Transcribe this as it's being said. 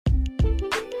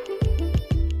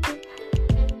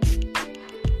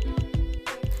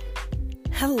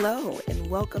Hello, and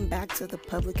welcome back to the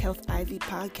Public Health Ivy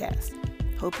podcast.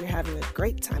 Hope you're having a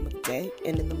great time of day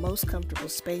and in the most comfortable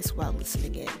space while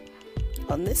listening in.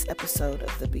 On this episode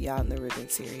of the Beyond the Ribbon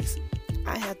series,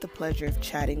 I had the pleasure of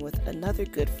chatting with another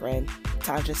good friend,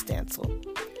 Taja Stansel.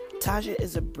 Taja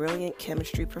is a brilliant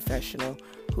chemistry professional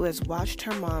who has watched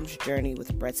her mom's journey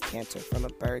with breast cancer from a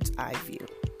bird's eye view.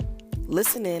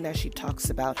 Listen in as she talks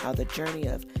about how the journey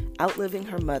of outliving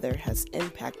her mother has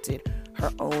impacted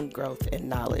her own growth and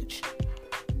knowledge.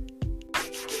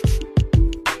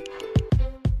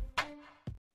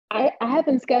 I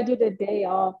haven't scheduled a day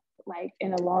off like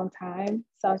in a long time.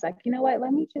 So I was like, you know what,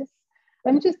 let me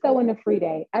just go in a free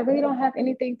day. I really don't have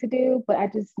anything to do, but I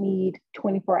just need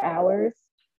 24 hours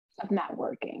of not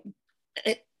working.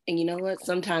 And you know what?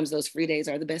 Sometimes those free days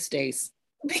are the best days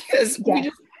because Yeah.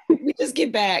 we just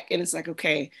get back and it's like,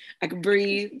 okay, I can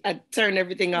breathe. I turn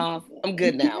everything off. I'm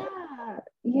good now.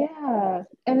 Yeah.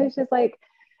 And it's just like,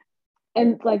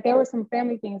 and like there were some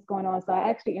family things going on. So I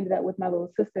actually ended up with my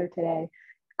little sister today,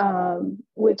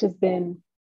 which has been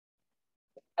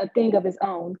a thing of its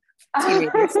own.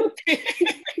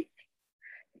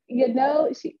 You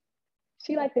know,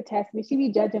 she liked to test me. She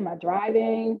be judging my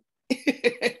driving.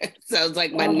 Sounds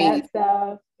like my all knee. that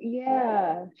stuff.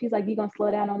 Yeah. She's like, you gonna slow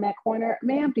down on that corner?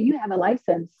 Ma'am, do you have a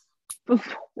license?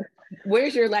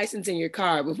 Where's your license in your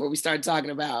car before we start talking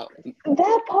about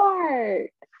that part?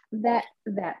 That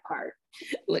part.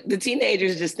 Look, the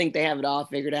teenagers just think they have it all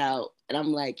figured out. And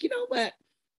I'm like, you know what?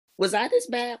 Was I this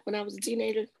bad when I was a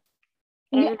teenager?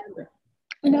 Yeah.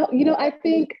 No, I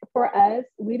think for us,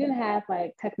 we didn't have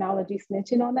like technology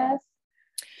snitching on us.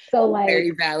 So like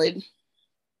very valid.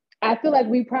 I feel like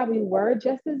we probably were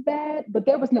just as bad, but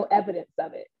there was no evidence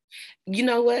of it. You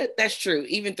know what? That's true,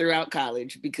 even throughout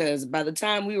college, because by the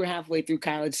time we were halfway through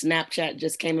college, Snapchat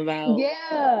just came about.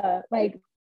 Yeah, like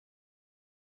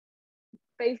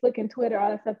Facebook and Twitter, all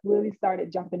that stuff really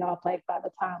started jumping off like by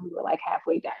the time we were like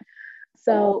halfway done.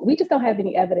 So we just don't have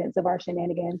any evidence of our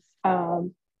shenanigans.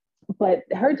 But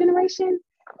her generation,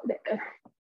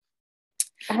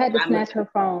 I had to snatch her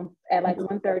phone at like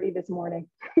 1:30 this morning.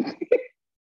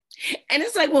 And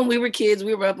it's like when we were kids,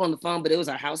 we were up on the phone, but it was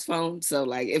our house phone. So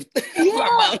like if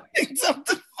our mom picks up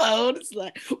the phone, it's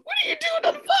like, what are you doing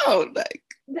on the phone? Like,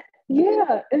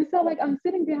 yeah. And so like I'm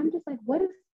sitting there, I'm just like, what is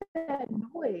that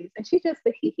noise? And she just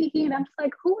the hee, and I'm just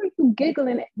like, who are you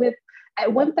giggling with at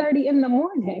 1:30 in the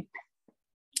morning?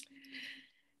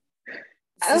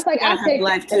 I was like, I'll take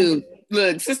life too.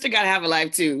 Look, sister gotta have a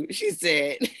life too, she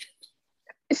said.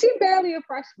 She barely a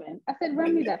freshman. I said,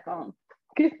 run me that phone.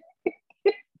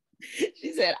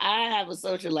 She said, I have a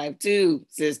social life too,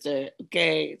 sister.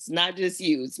 Okay, it's not just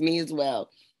you, it's me as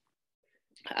well.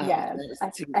 Yeah,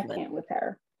 I can't with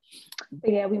her.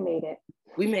 But yeah, we made it.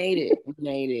 We made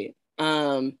it.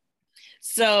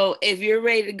 So if you're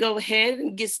ready to go ahead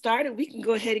and get started, we can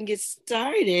go ahead and get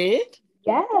started.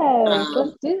 Yes,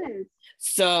 let's do this.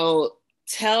 So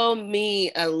tell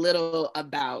me a little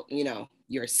about,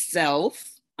 yourself.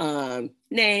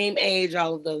 Name, age,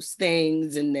 all of those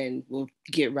things, and then we'll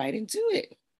get right into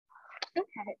it.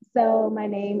 Okay, so my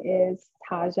name is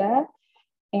Taja,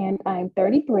 and I'm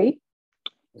 33.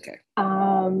 Okay.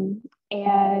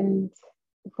 And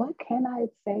what can I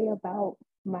say about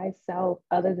myself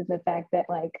other than the fact that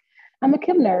like I'm a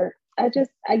chem nerd? I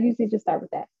usually just start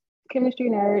with that. Chemistry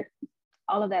nerd,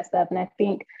 all of that stuff. And I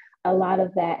think a lot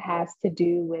of that has to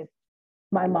do with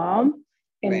my mom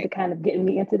and the kind of getting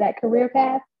me into that career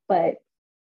path. But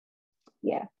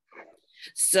yeah.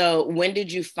 So when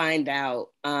did you find out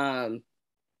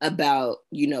about,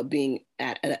 being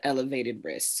at an elevated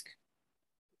risk?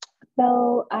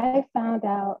 So I found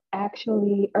out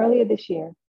actually earlier this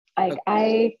year.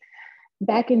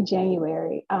 Back in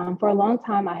January, for a long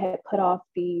time, I had put off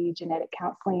the genetic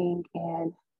counseling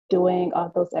and doing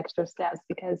all those extra steps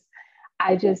because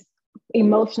I just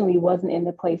emotionally wasn't in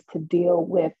the place to deal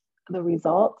with the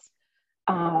results.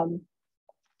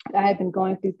 I had been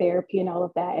going through therapy and all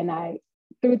of that. And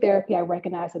through therapy, I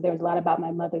recognized that there was a lot about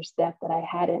my mother's death that I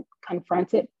hadn't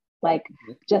confronted, like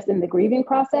just in the grieving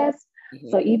process. Mm-hmm.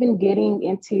 So even getting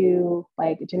into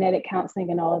like genetic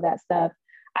counseling and all of that stuff,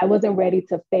 I wasn't ready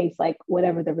to face like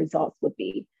whatever the results would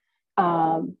be.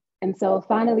 And so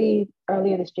finally,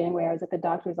 earlier this January, I was at the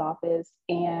doctor's office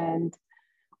and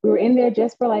we were in there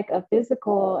just for like a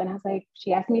physical. And I was like,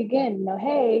 she asked me again,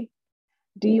 hey,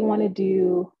 do you want to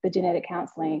do the genetic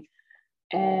counseling?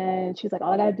 And she's like,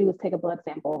 all I got to do is take a blood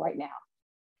sample right now.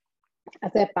 I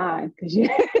said, fine. Because you.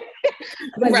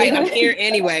 Like, right, I'm here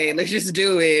anyway. Let's just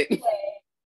do it.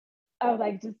 I was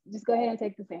like, just go ahead and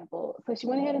take the sample. So she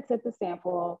went ahead and took the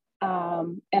sample,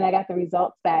 and I got the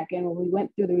results back. And when we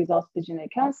went through the results with the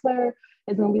genetic counselor,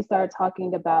 is when we started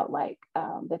talking about like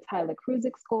the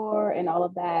Tyler-Cruzik score and all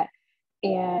of that.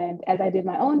 And as I did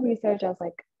my own research, I was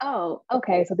like, oh,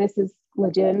 okay, so this is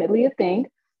legitimately a thing.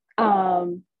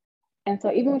 And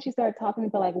so even when she started talking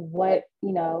about like what,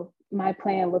 my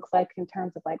plan looks like in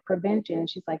terms of like prevention,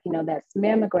 she's like, that's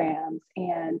mammograms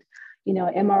and,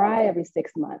 MRI every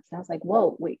 6 months. And I was like,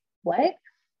 whoa, wait, what?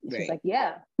 And she's like,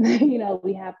 yeah,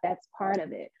 we have, that's part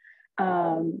of it.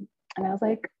 And I was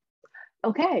like,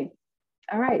 okay,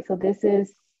 all right. So this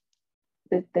is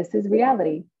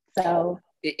reality. So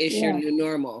it's your new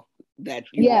normal that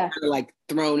you were kind of like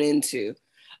thrown into.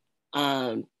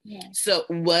 So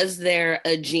was there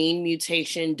a gene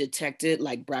mutation detected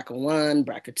like BRCA1,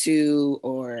 BRCA2,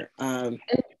 or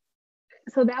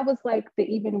so that was like the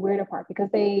even weirder part, because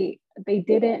they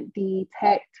didn't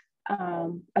detect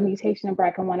a mutation in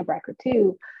BRCA1 and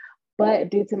BRCA2, but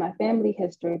due to my family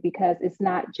history, because it's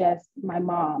not just my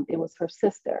mom, it was her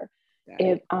sister.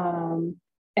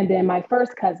 And then my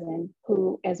first cousin,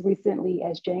 who as recently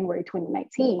as January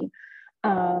 2019,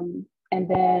 and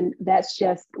then that's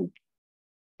just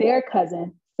their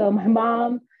cousin. So my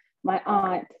mom, my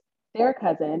aunt, their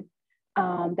cousin,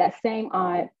 that same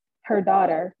aunt, her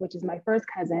daughter, which is my first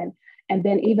cousin. And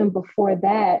then even before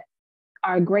that,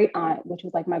 our great aunt, which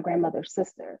was like my grandmother's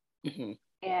sister. Mm-hmm.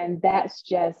 And that's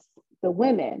just the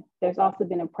women. There's also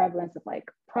been a prevalence of like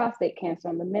prostate cancer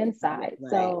on the men's side.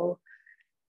 Right. So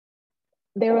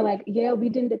they were like, yeah, we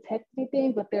didn't detect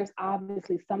anything, but there's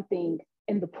obviously something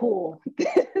in the pool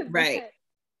right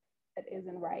that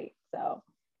isn't right. So,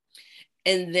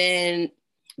 and then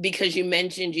because you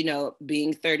mentioned,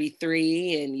 being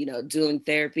 33 and, doing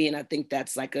therapy, and I think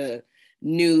that's like a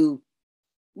new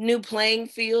playing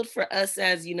field for us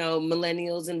as,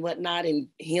 millennials and whatnot, and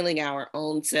healing our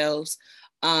own selves.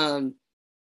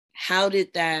 How did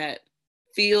that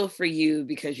feel for you?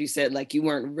 Because you said like you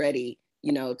weren't ready,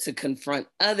 to confront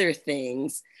other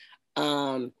things.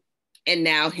 And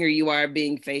now here you are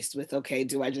being faced with, okay,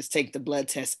 do I just take the blood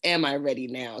test? Am I ready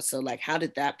now? So like, how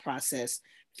did that process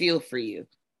feel for you?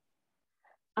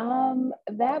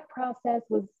 That process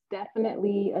was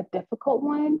definitely a difficult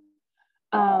one,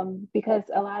 because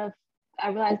I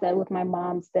realized that with my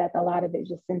mom's death, a lot of it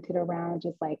just centered around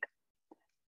just like,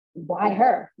 why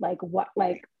her? Like, what,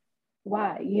 like,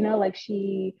 why? Like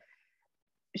she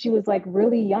was like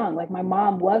really young. Like my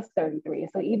mom was 33.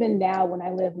 So even now when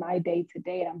I live my day to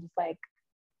day, I'm just like,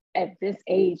 at this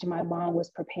age, my mom was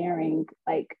preparing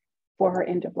like for her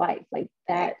end of life. Like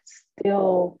that's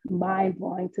still mind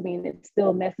blowing to me. And it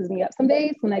still messes me up some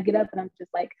days when I get up and I'm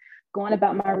just like going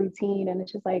about my routine. And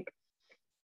it's just like,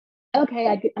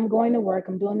 okay, I'm going to work.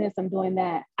 I'm doing this, I'm doing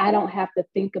that. I don't have to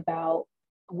think about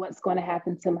what's going to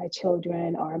happen to my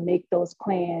children or make those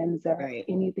plans or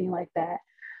anything like that.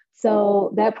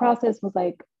 So that process was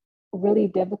like really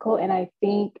difficult. And I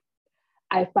think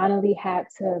I finally had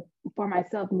to, for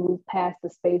myself, move past the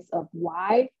space of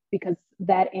why, because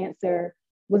that answer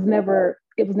was never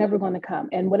going to come.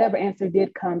 And whatever answer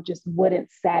did come just wouldn't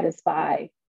satisfy.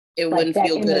 It wouldn't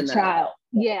feel good enough. Child.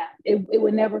 Yeah, it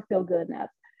would never feel good enough.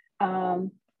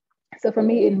 So for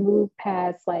me, it moved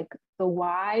past like the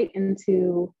why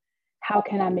into how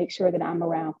can I make sure that I'm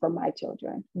around for my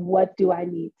children? What do I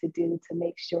need to do to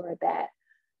make sure that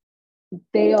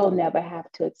they'll never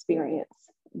have to experience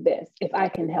this if I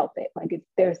can help it? Like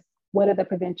what are the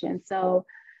preventions? So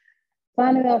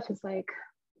finally I was just like,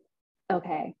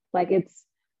 okay, like it's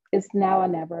now or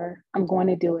never. I'm going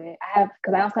to do it.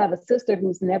 Because I also have a sister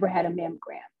who's never had a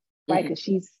mammogram, right? Because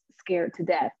she's scared to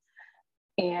death.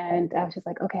 And I was just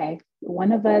like, okay,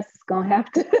 one of us is gonna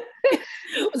have to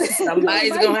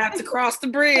somebody's gonna have to cross the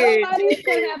bridge. Somebody's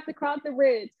gonna have to cross the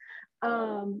bridge.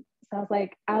 So I was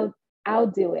like, I'll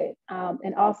do it.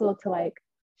 And also to like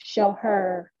show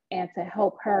her and to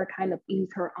help her kind of ease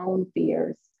her own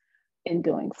fears in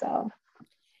doing so.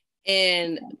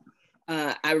 And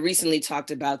I recently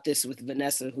talked about this with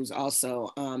Vanessa, who's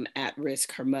also at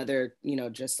risk. Her mother,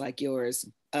 just like yours,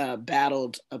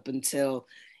 battled up until,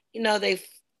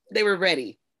 they were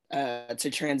ready to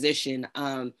transition.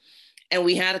 And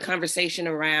we had a conversation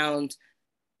around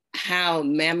how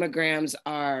mammograms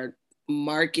are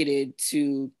marketed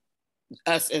to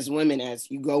us as women as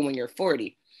you go when you're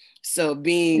 40. So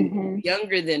being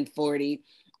younger than 40,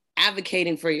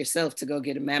 advocating for yourself to go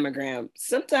get a mammogram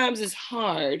sometimes is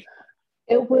hard.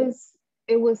 It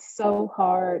was so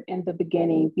hard in the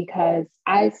beginning because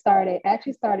I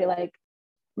actually started like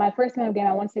my first mammogram,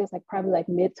 I want to say it was like probably like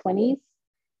mid-20s.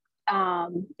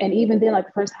 And even then, like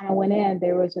the first time I went in,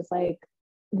 they were just like,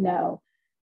 no.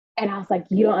 And I was like,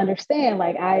 you don't understand.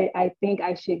 Like, I think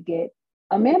I should get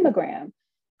a mammogram.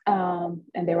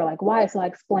 And they were like, why? So I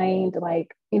explained,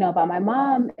 like, about my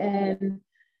mom. And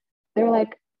they were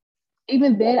like,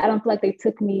 even then, I don't feel like they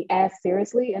took me as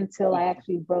seriously until I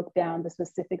actually broke down the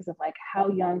specifics of like how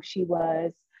young she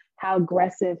was, how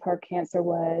aggressive her cancer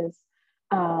was,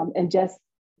 and just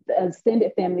the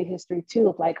extended family history too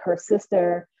of like her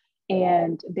sister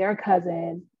and their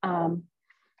cousin.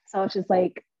 So it's just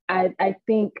like, I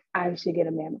think I should get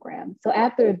a mammogram. So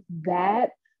after that,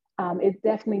 it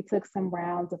definitely took some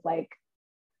rounds of like,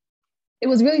 it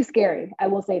was really scary, I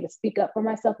will say, to speak up for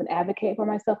myself and advocate for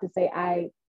myself, to say,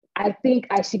 I think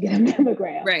I should get a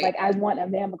mammogram. Right. Like, I want a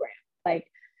mammogram. Like,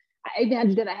 I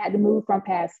had to move from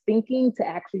past thinking to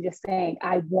actually just saying,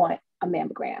 I want a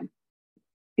mammogram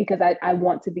because I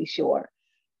want to be sure.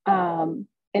 And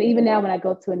even now when I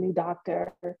go to a new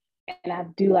doctor and I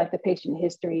do like the patient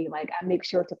history, like I make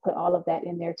sure to put all of that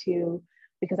in there too,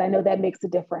 because I know that makes a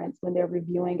difference when they're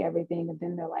reviewing everything. And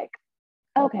then they're like,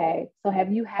 okay, so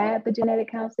have you had the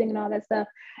genetic counseling and all that stuff?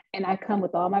 And I come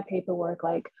with all my paperwork,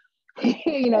 like,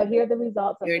 here are the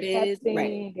results of the testing,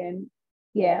 right. and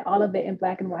yeah, all of it in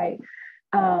black and white.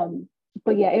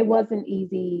 But yeah, it wasn't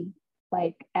easy,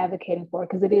 like advocating for it,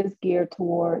 because it is geared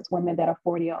towards women that are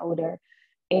 40 or older.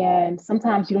 And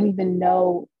sometimes you don't even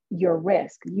know your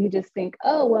risk. You just think,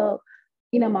 oh, well,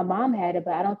 my mom had it,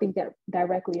 but I don't think that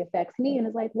directly affects me. And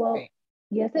it's like, well, Right.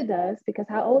 yes, it does, because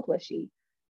how old was she?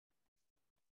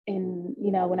 And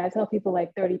when I tell people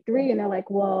like 33, and they're like,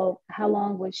 well, how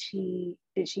long did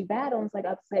she battle? And it's like,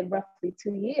 I've said roughly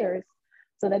 2 years.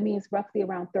 So that means roughly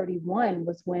around 31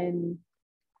 was when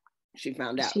she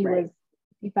found out. She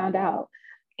found out.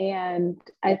 And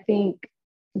I think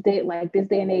they, like, this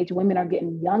day and age, women are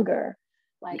getting younger.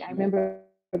 Like, I remember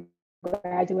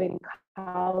graduating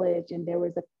college, and there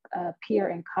was a peer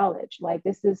in college. Like,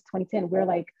 this is 2010. We're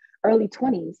like early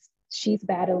 20s. She's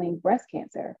battling breast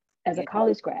cancer as a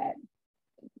college grad,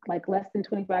 like less than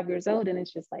 25 years old. And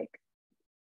it's just like,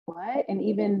 what? And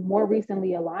even more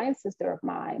recently, a line sister of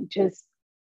mine, just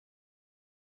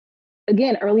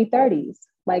again, early 30s.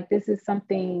 Like, this is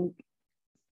something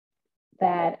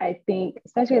that I think,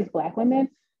 especially as Black women,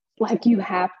 like you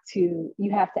have to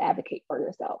advocate for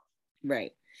yourself.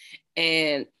 Right.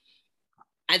 And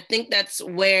I think that's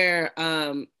where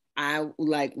I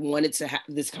like wanted to have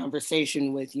this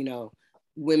conversation with,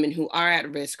 women who are at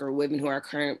risk or women who are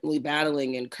currently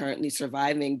battling and currently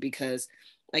surviving, because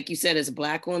like you said, as a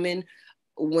Black woman,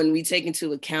 when we take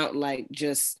into account like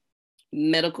just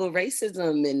medical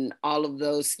racism and all of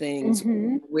those things,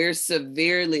 we're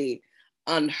severely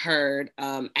unheard,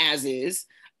 as is.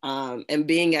 And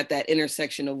being at that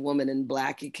intersection of woman and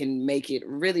Black, it can make it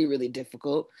really, really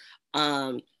difficult.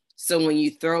 So when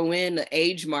you throw in the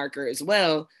age marker as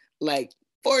well, like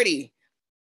 40,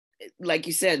 like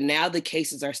you said, now the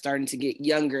cases are starting to get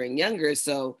younger and younger.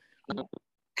 So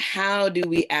how do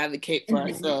we advocate for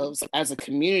ourselves as a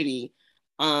community,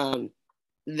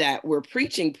 that we're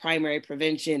preaching primary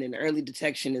prevention and early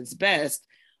detection is best,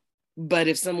 but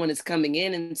if someone is coming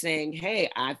in and saying, hey,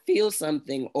 I feel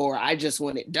something, or I just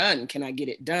want it done, can I get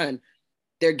it done?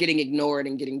 They're getting ignored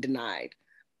and getting denied.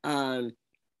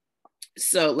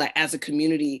 So like as a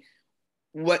community,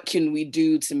 what can we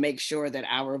do to make sure that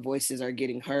our voices are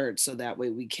getting heard, so that way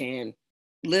we can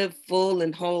live full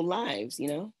and whole lives,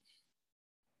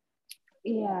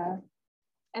 Yeah.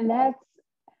 And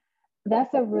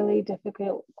that's a really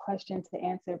difficult question to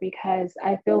answer, because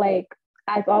I feel like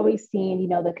I've always seen,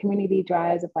 the community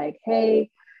drives of like, hey,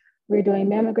 we're doing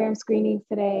mammogram screenings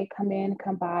today, come in,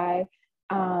 come by.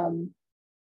 And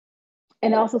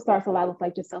it also starts a lot with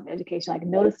like just self-education, like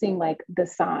noticing like the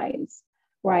signs,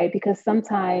 right? Because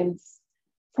sometimes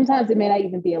it may not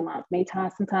even be a lump.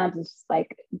 Sometimes it's just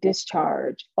like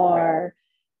discharge, or,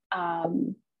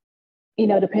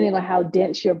 depending on how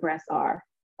dense your breasts are,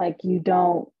 like you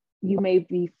may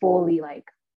be fully like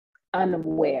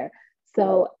unaware.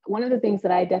 So one of the things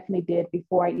that I definitely did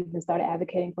before I even started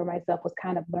advocating for myself was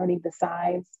kind of learning the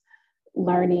signs,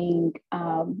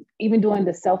 even doing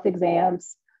the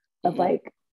self-exams of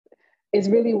like, it's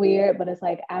really weird, but it's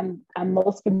like I'm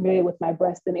most familiar with my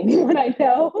breast than anyone I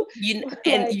know. And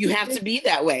like, you have to be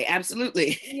that way.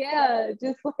 Absolutely. Yeah,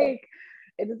 just like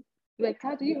it's like,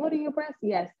 Tasha, you holding your breast?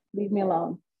 Yes, leave me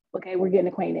alone. Okay, we're getting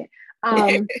acquainted.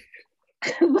 But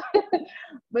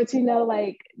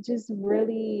like just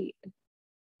really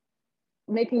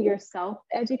making yourself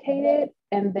educated,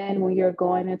 and then when you're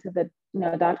going into the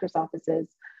doctor's offices,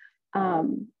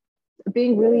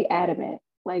 being really adamant.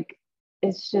 Like,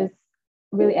 it's just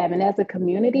really adamant. As a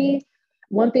community,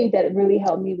 one thing that really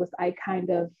helped me was I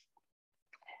kind of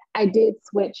I did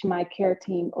switch my care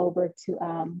team over to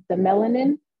the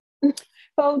melanin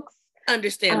folks.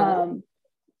 Understandable.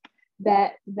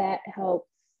 That helps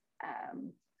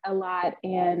a lot,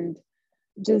 and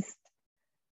just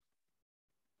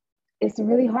it's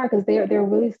really hard because they're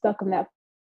really stuck on that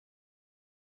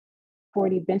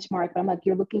 40 benchmark. But I'm like, I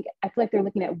feel like they're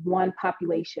looking at one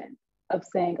population of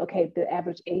saying, okay, the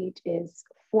average age is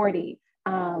 40.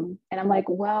 And I'm like,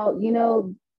 well,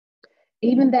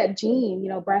 even that gene,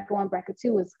 BRCA1,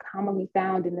 BRCA2 is commonly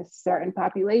found in a certain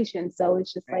population. So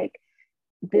it's just like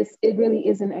this, it really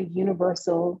isn't a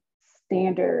universal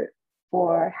standard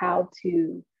for how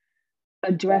to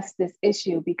address this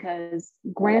issue, because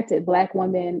granted, Black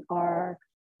women are,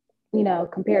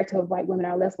 compared to white women,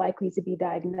 are less likely to be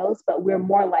diagnosed, but we're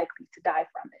more likely to die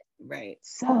from it. Right.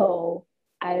 So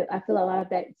I feel a lot of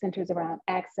that centers around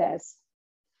access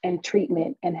and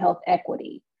treatment and health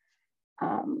equity.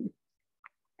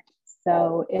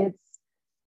 So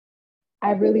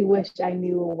I really wish I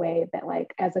knew a way that,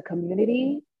 like, as a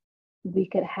community, we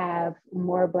could have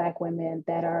more Black women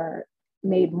that are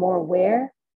made more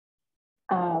aware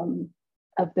of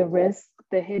the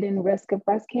hidden risk of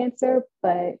breast cancer,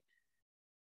 but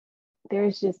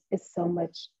it's so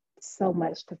much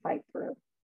to fight through.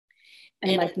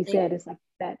 And like you said, it's like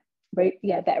that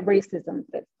racism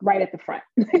that's right at the front.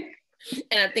 And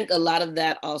I think a lot of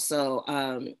that also,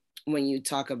 when you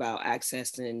talk about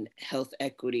access and health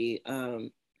equity,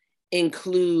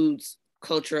 includes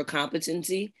cultural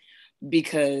competency,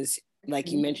 because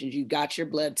like you mentioned, you got your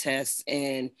blood tests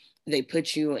and they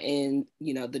put you in,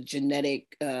 the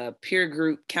genetic peer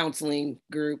group, counseling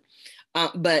group.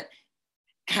 But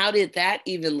how did that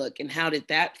even look, and how did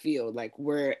that feel? Like,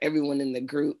 were everyone in the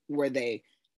group, were they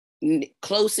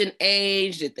close in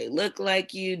age? Did they look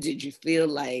like you? Did you feel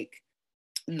like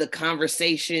the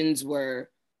conversations were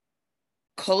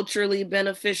culturally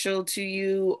beneficial to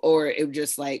you, or it was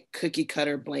just like cookie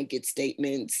cutter blanket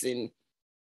statements and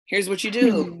here's what you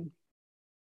do?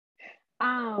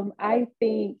 I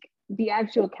think the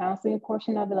actual counseling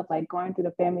portion of it, of like going through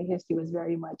the family history, was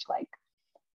very much like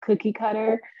cookie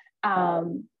cutter.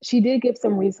 She did give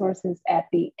some resources at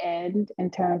the end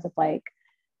in terms of like,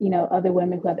 other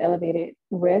women who have elevated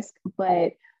risk,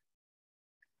 but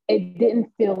it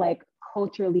didn't feel like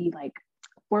culturally, like,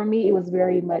 for me, it was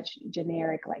very much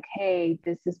generic, like, hey,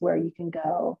 this is where you can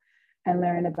go and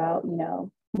learn about,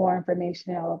 more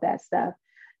information and all of that stuff.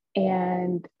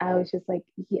 And I was just like,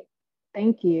 yeah,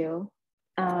 thank you.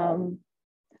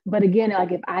 But again,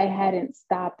 like, if I hadn't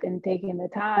stopped and taken the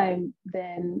time,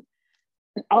 then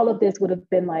all of this would have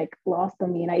been like lost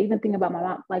on me. And I even think about my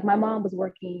mom, like my mom was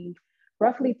working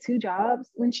roughly 2 jobs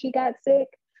when she got sick.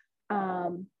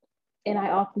 And I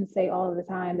often say all of the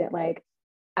time that, like,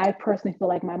 I personally feel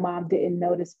like my mom didn't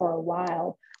notice for a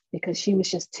while because she was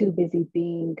just too busy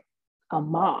being a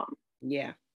mom.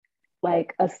 Yeah.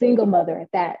 Like a single mother at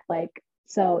that. Like,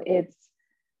 so it's,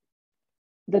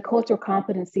 the cultural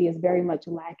competency is very much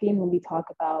lacking when we talk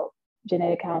about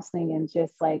genetic counseling, and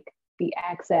just like the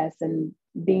access and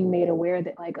being made aware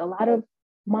that, like, a lot of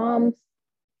moms,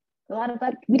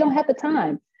 we don't have the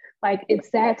time. Like, it's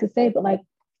sad to say, but like,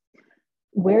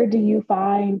 where do you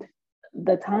find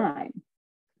the time?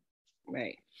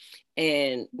 Right.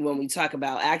 And when we talk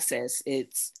about access,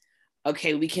 it's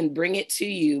okay, we can bring it to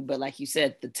you, but like you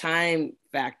said, the time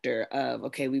factor of,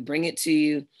 okay, we bring it to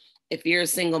you. If you're a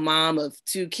single mom of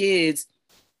 2 kids,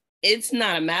 it's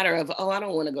not a matter of, oh, I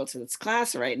don't want to go to this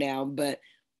class right now, but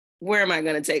where am I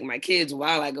going to take my kids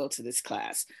while I go to this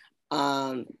class?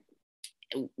 What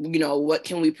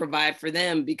can we provide for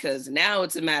them? Because now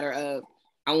it's a matter of,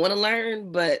 I want to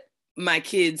learn, but my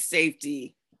kids'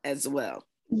 safety as well.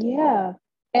 Yeah.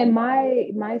 And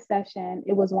my session,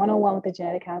 it was one-on-one with a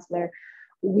genetic counselor.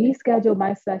 We scheduled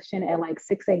my session at like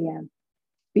 6 a.m.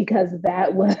 because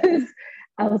that was,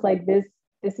 I was like, this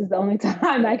is the only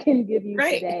time I can give you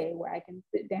today where I can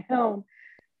sit down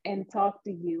and talk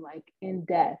to you like in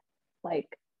depth, like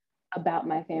about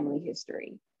my family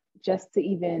history, just to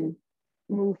even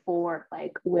move forward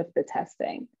like with the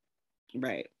testing.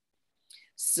 Right.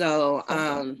 So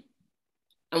I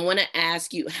want to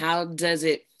ask you, how does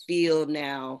it feel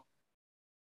now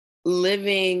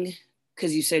living,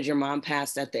 because you said your mom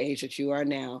passed at the age that you are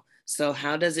now. So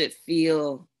how does it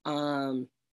feel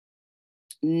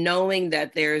knowing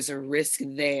that there's a risk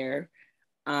there,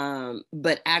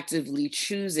 but actively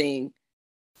choosing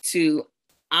to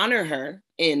honor her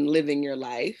in living your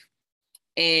life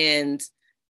and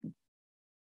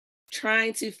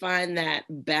trying to find that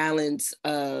balance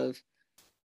of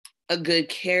a good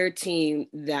care team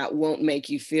that won't make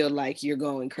you feel like you're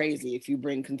going crazy if you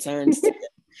bring concerns to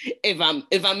them.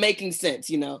 If I'm making sense,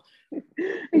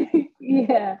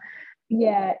 Yeah.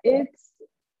 Yeah. It's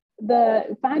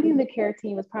the finding the care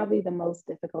team was probably the most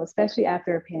difficult, especially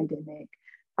after a pandemic.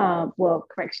 Well,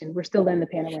 correction, we're still in the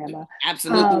panorama.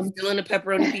 Absolutely. Still in the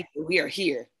pepperoni pizza. We are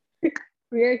here.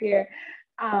 We're here.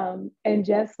 And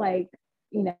just like,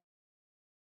 you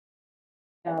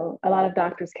know, a lot of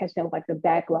doctors catching up with like the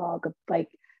backlog of like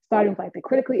starting with like the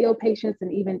critically ill patients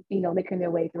and even, you know, making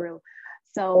their way through.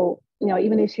 So, you know,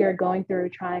 even this year going through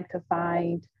trying to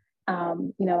find,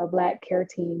 you know, a Black care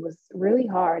team was really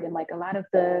hard. And like a lot of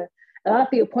the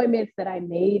appointments that I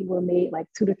made were made like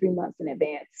 2 to 3 months in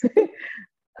advance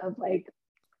of like,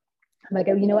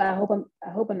 you know, I hope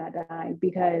I'm not dying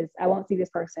because I won't see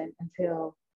this person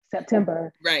until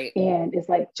September. Right. And it's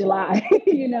like July,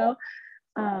 you know?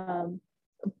 Um,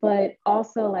 but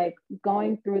also like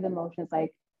going through the motions,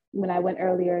 like when I went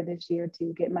earlier this year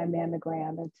to get my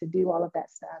mammogram and to do all of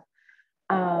that stuff.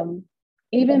 Um,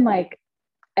 Even like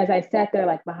as I sat there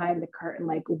like behind the curtain,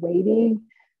 like waiting,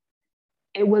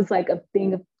 it was like a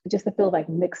thing of just to feel like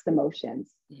mixed emotions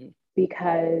Mm-hmm.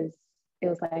 because it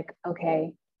was like,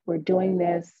 okay, we're doing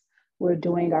this, we're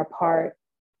doing our part.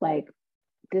 Like,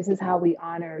 this is how we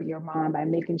honor your mom by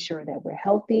making sure that we're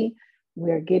healthy,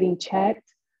 we're getting checked,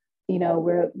 you know,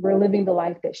 we're living the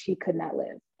life that she could not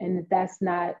live. And that's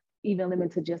not even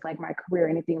limited to just like my career or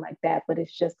anything like that, but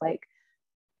it's just like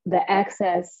the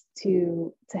access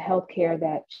to healthcare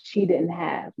that she didn't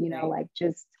have, you know, like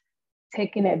just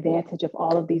taking advantage of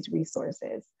all of these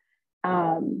resources.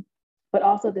 Um, but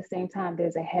also at the same time,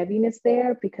 there's a heaviness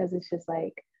there because it's just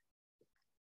like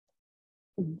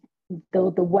the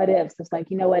what ifs. It's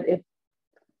like, you know what, if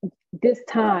this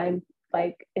time,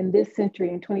 like in this century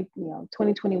in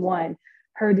 2021,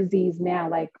 her disease now,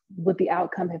 like would the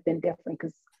outcome have been different?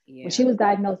 Because when she was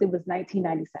diagnosed, it was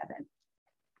 1997.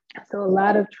 So a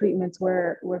lot of treatments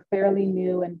were fairly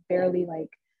new and fairly like,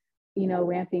 you know,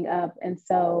 ramping up. And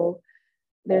so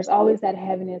there's always that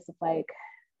heaviness of like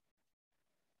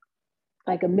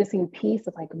a missing piece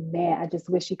of like, man, I just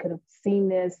wish she could have seen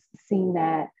this, seen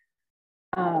that.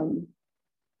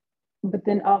 But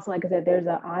then also, like I said, there's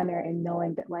an honor in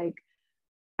knowing that like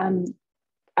I'm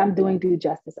I'm doing due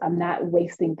justice. I'm not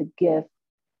wasting the gift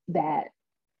that,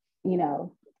 you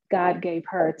know, God gave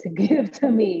her to give to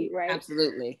me, right?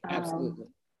 Absolutely. Absolutely.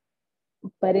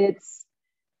 But it's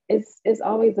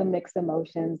always a mixed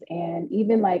emotions. And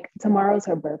even like tomorrow's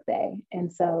her birthday.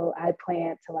 And so I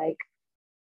plan to like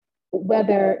the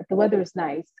weather is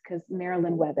nice because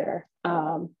Maryland weather is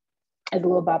a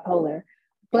little bipolar.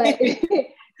 But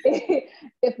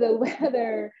if the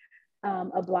weather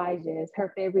obliges,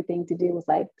 her favorite thing to do was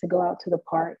like to go out to the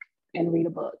park and read a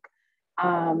book.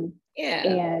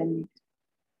 And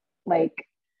like,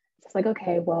 it's like,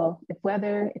 okay, well, if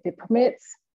it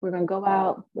permits, we're going to go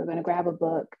out, we're going to grab a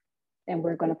book, and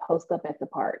we're going to post up at the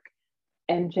park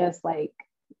and just like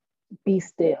be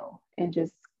still and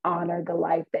just honor the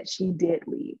life that she did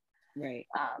lead. Right.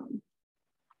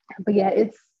 But yeah,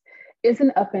 it's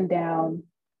an up and down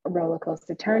roller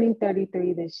coaster. Turning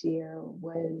 33 this year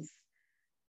was,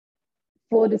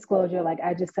 full disclosure, like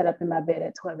I just sat up in my bed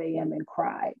at 12 a.m. and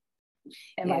cried.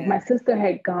 And like my sister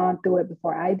had gone through it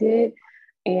before I did.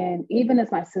 And even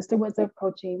as my sister was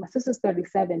approaching, my sister's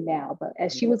 37 now, but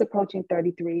as she was approaching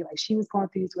 33, like she was going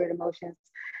through these weird emotions.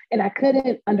 And I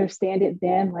couldn't understand it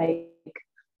then, like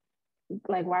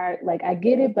why, like I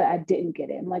get it, but I didn't get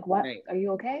it. I'm like, what? Are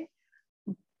you okay?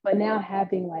 But now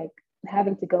having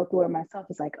to go through it myself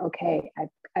is like, okay,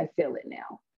 I feel it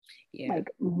now. Yeah. Like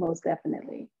most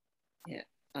definitely. Yeah.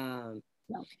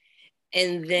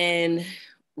 And then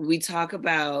we talk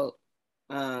about,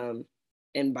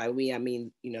 and by we, I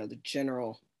mean, you know, the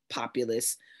general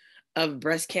populace of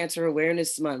Breast Cancer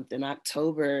Awareness Month in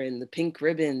October and the pink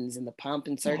ribbons and the pomp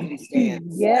and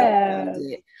circumstance. Yeah.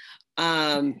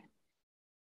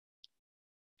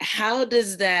 What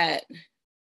does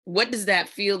that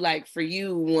feel like for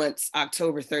you once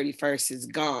October 31st is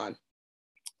gone?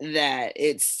 That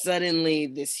it's suddenly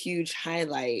this huge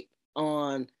highlight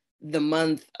on the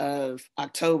month of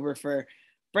October for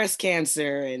breast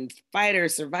cancer and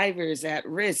fighters, survivors at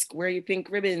risk, wear your pink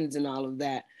ribbons and all of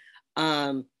that.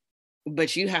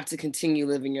 But you have to continue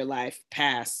living your life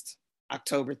past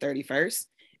October 31st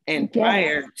and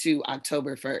prior to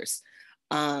October 1st.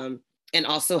 And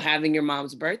also having your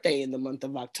mom's birthday in the month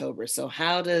of October. So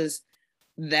how does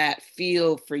that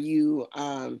feel for you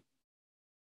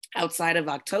outside of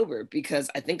October? Because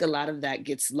I think a lot of that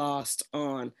gets lost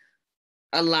on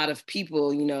a lot of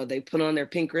people. You know, they put on their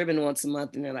pink ribbon once a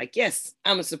month and they're like, yes,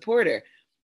 I'm a supporter.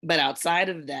 But outside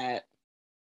of that,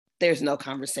 there's no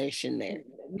conversation there.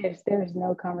 There's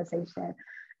no conversation.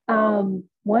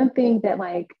 One thing that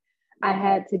like I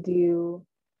had to do,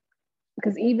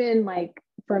 because even like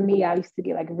for me, I used to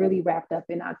get like really wrapped up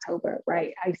in October,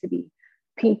 right? I used to be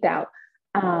pinked out.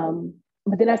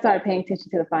 But then I started paying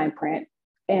attention to the fine print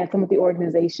and some of the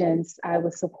organizations I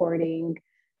was supporting,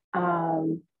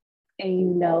 and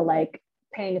like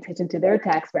paying attention to their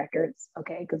tax records,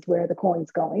 okay, because where are the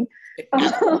coins going?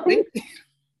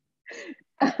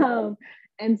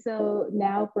 And so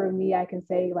now for me, I can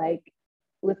say like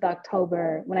with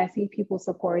October, when I see people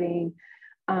supporting,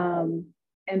 and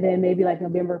then maybe like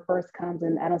November 1st comes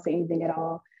and I don't say anything at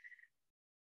all,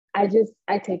 I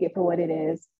take it for what it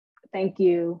is. Thank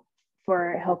you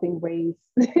for helping bring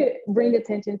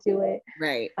attention to it.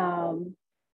 Right.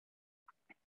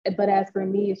 But as for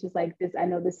me, it's just like this, I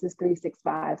know this is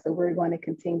 365, so we're going to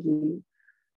continue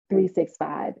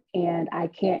 365. And I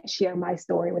can't share my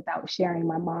story without sharing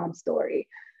my mom's story.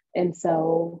 And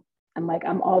so I'm like,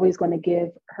 I'm always going to give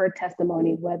her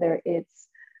testimony, whether it's,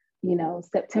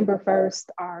 September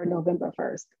 1st or November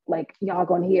 1st, like y'all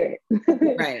gonna hear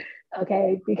it. Right.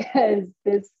 Okay. Because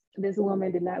this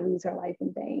woman did not lose her life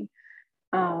in vain.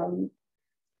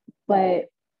 But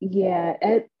yeah,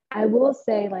 I will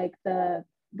say like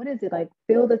what is it, like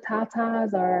Fill the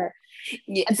Tatas or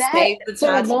Save the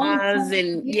Tatas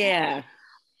and yeah.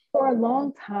 For a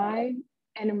long time,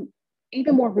 and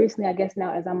even more recently, I guess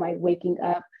now as I'm like waking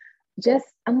up,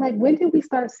 I'm like, when did we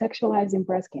start sexualizing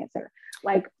breast cancer?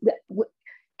 Like,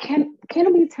 can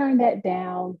we turn that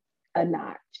down a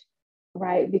notch,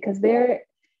 right? Because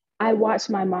I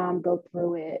watched my mom go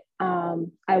through it.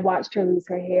 I watched her lose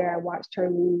her hair. I watched her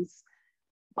lose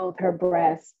both her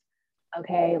breasts.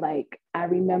 Okay, like I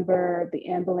remember the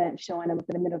ambulance showing up in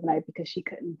the middle of the night because she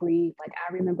couldn't breathe. Like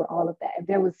I remember all of that. And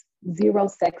there was zero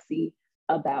sexy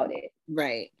about it.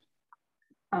 Right.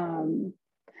 So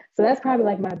that's probably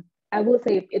like I will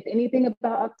say, if anything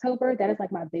about October, that is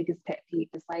like my biggest pet peeve.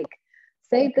 It's like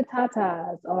save the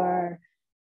tatas, or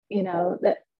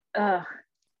that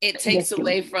it takes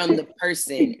away from the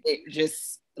person. It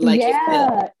just like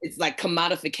it's like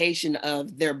commodification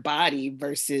of their body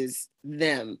versus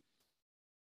them.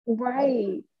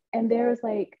 Right. And there's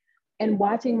like, and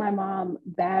watching my mom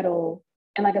battle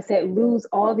and like I said, lose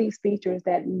all these features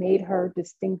that made her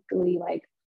distinctly like,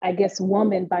 I guess,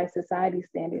 woman by society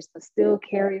standards, but still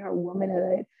carry her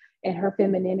womanhood and her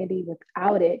femininity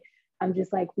without it. I'm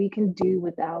just like, we can do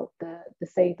without the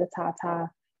Save the Tata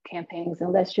campaigns,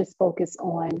 and let's just focus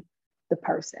on the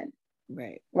person.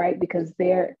 Right. Because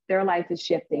their life is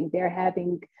shifting. They're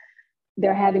having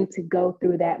to go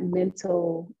through that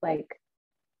mental like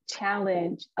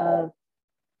challenge of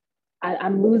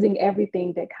I'm losing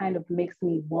everything that kind of makes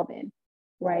me woman,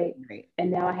 right?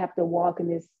 And now I have to walk in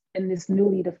this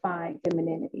newly defined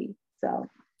femininity. So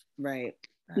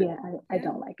yeah, I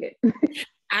don't like it.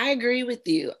 I agree with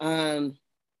you,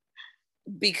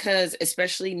 because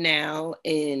especially now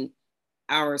in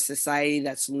our society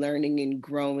that's learning and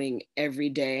growing every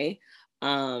day,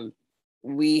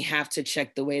 we have to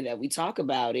check the way that we talk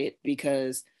about it,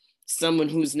 because someone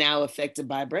who's now affected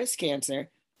by breast cancer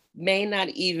may not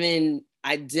even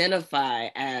identify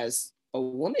as a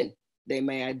woman. They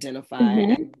may identify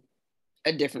as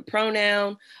a different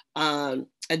pronoun, a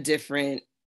different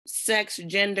sex,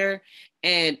 gender,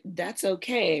 and that's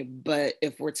okay. But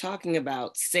if we're talking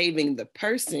about saving the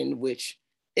person, which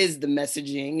is the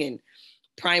messaging and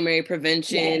primary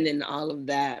prevention and all of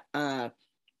that,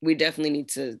 we definitely need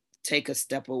to take a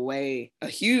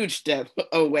huge step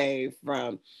away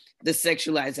from the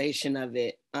sexualization of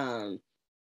it.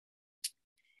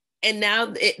 And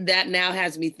now that now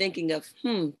has me thinking of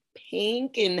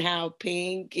pink, and how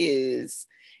pink is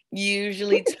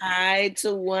usually tied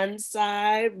to one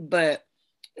side, but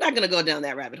I'm not gonna go down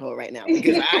that rabbit hole right now,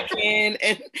 because I can,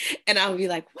 and I'll be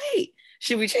like, wait,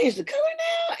 should we change the color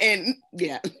now? And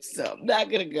yeah, so I'm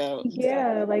not gonna go.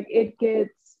 Yeah, like it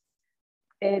gets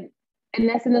it, and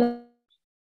that's another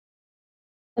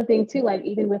thing too. Like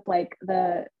even with like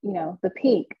the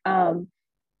pink, men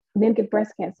get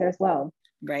breast cancer as well.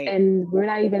 Right. And we're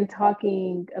not even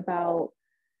talking about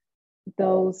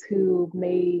those who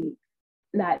may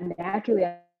not naturally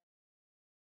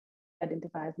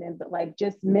identify as men, but like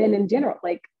just men in general,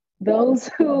 like those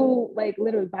who like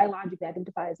literally biologically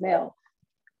identify as male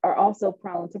are also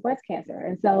prone to breast cancer.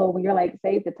 And so when you're like,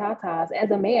 save the tatas, as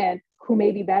a man who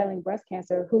may be battling breast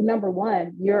cancer, who number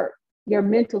one, your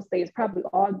mental state is probably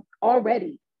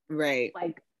already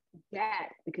like that,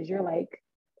 because you're like,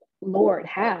 Lord,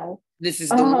 how? This is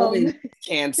the woman's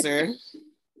cancer.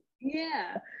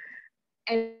 Yeah.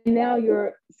 And now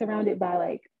you're surrounded by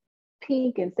like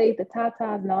pink and save the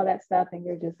tatas and all that stuff. And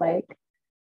you're just like,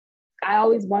 I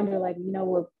always wonder, like,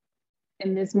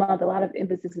 in this month, a lot of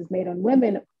emphasis is made on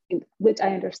women, which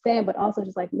I understand, but also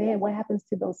just like, man, what happens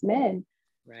to those men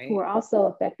who are also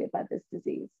affected by this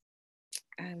disease?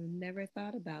 I've never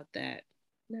thought about that.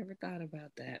 Never thought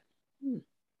about that.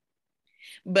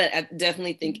 But I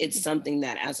definitely think it's something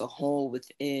that as a whole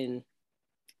within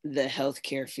the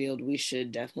healthcare field, we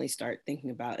should definitely start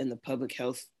thinking about. In the public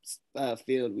health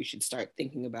field, we should start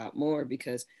thinking about more,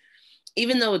 because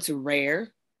even though it's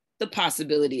rare, the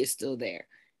possibility is still there.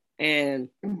 And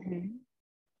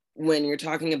when you're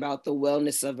talking about the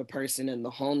wellness of a person and the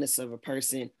wholeness of a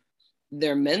person,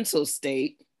 their mental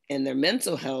state and their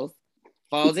mental health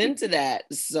falls into that.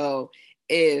 So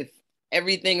if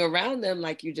everything around them,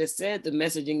 like you just said, the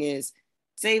messaging is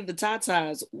save the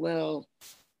tatas, well,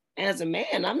 as a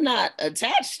man, I'm not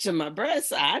attached to my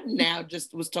breasts. I now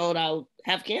just was told I'll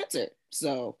have cancer.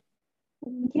 So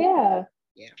yeah.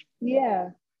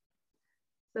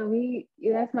 So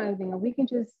that's my thing. We can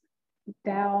just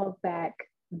dial back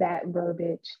that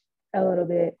verbiage a little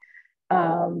bit.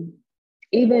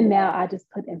 Even now, I just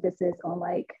put emphasis on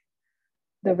like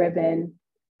the ribbon,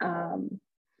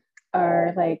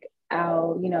 or like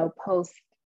I'll post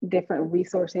different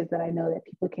resources that I know that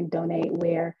people can donate,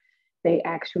 where they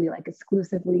actually like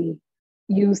exclusively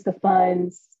use the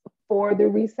funds for the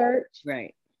research,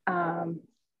 right? And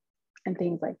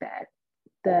things like that.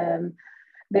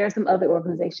 There are some other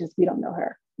organizations, we don't know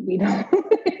her. We don't.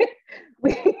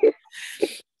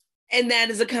 And that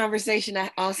is a conversation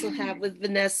I also have with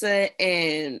Vanessa,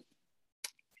 and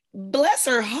bless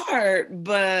her heart,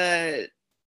 but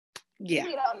yeah,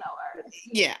 we don't know her.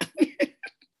 Yeah.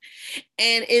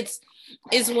 And it's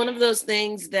one of those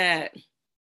things that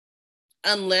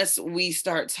unless we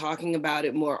start talking about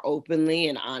it more openly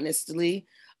and honestly,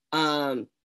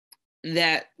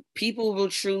 that people will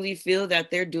truly feel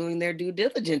that they're doing their due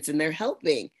diligence and they're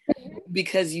helping,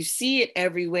 because you see it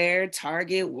everywhere: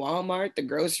 Target, Walmart, the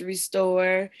grocery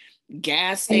store,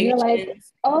 gas stations. And you're like,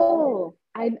 oh,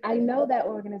 I know that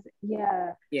organization.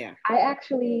 Yeah. I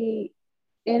actually,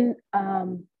 in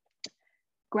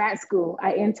grad school,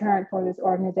 I interned for this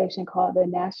organization called the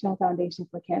National Foundation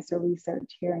for Cancer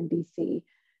Research here in DC.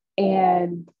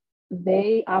 And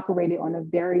they operated on a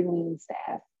very lean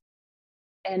staff.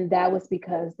 And that was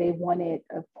because they wanted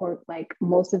like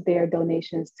most of their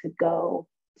donations to go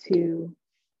to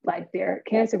like their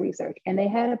cancer research. And they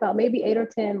had about maybe 8 or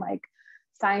 10 like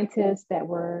scientists that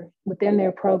were within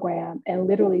their program. And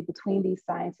literally between these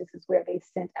scientists is where they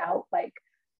sent out like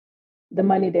the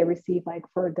money they received like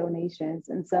for donations.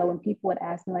 And so when people would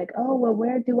ask me like, oh, well,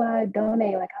 where do I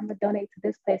donate? Like, I'm gonna donate to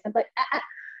this place. I'm like,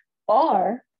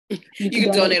 or you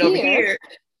can donate over here.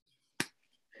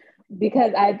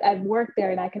 Because I've worked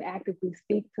there and I can actively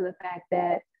speak to the fact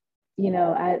that,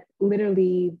 I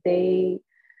literally,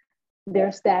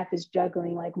 their staff is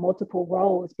juggling like multiple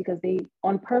roles because they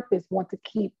on purpose want to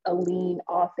keep a lean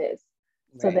office.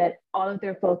 Right. So that all of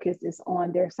their focus is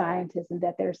on their scientists and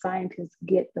that their scientists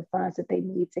get the funds that they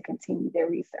need to continue their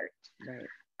research. Right.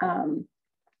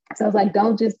 So it's like,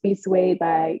 don't just be swayed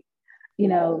by,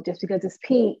 just because it's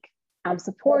pink, I'm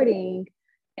supporting,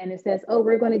 and it says, oh,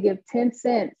 we're going to give 10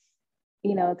 cents,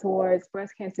 towards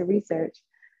breast cancer research.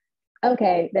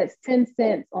 Okay, that's 10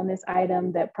 cents on this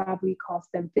item that probably cost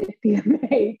them 50 to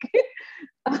make.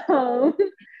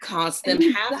 Cost them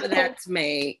half of that to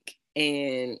make.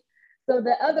 And so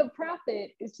the other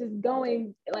profit is just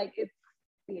going like it's,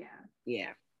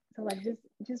 yeah. So like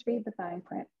just read the fine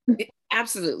print.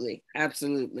 Absolutely.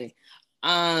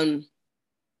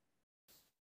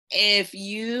 If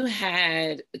you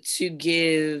had to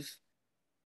give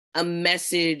a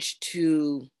message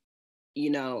to,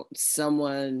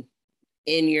 someone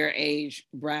in your age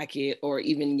bracket or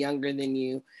even younger than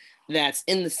you that's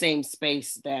in the same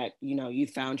space that, you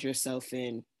found yourself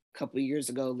in a couple of years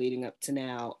ago leading up to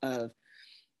now, of,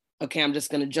 okay, I'm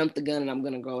just going to jump the gun and I'm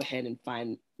going to go ahead and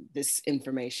find this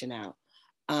information out.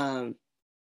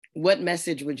 What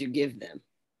message would you give them?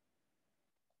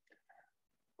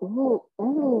 Ooh.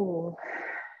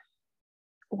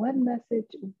 What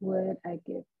message would I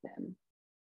give them?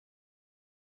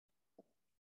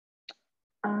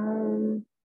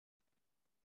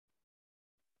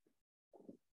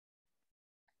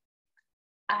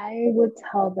 I would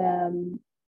tell them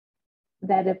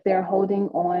that if they're holding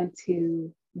on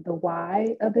to the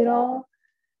why of it all,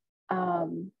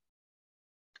 to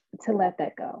let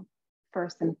that go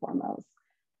first and foremost.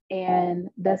 And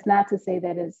that's not to say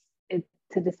that it's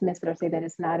to dismiss it or say that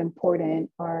it's not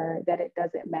important or that it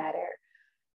doesn't matter.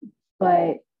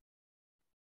 But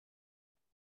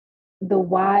the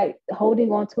why,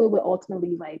 holding on to it will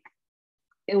ultimately, like,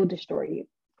 it will destroy you.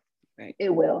 Right.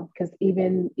 It will, because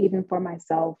even for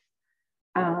myself,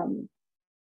 um,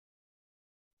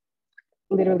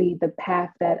 literally the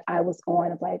path that I was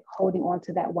on of like holding on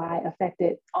to that why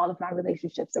affected all of my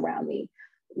relationships around me,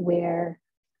 where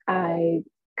I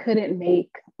couldn't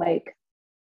make like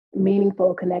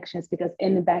meaningful connections because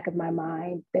in the back of my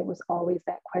mind, there was always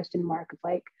that question mark of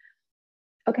like,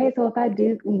 okay, so if I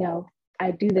do,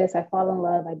 I do this, I fall in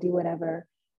love, I do whatever.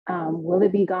 Will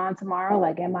it be gone tomorrow?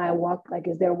 Like, am I a walk? Like,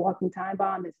 is there a walking time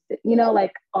bomb? Is it,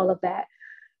 like all of that.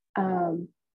 Um,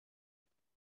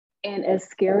 and as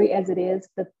scary as it is,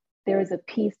 there is a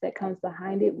peace that comes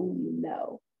behind it when you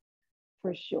know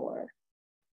for sure.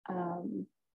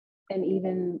 And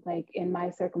even like in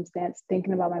my circumstance,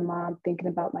 thinking about my mom, thinking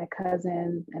about my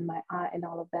cousin and my aunt and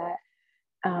all of that,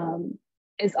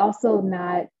 is also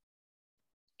not,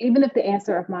 even if the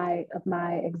answer of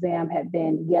my exam had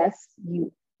been yes,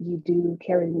 you do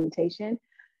carry the mutation,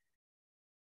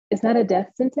 it's not a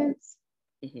death sentence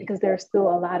because there are still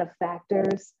a lot of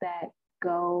factors that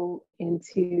go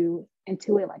into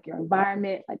it, like your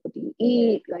environment, like what do you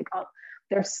eat, like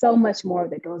there's so much more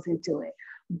that goes into it.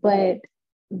 But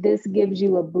this gives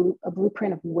you a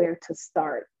blueprint of where to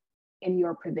start in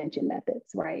your prevention methods,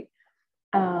 right?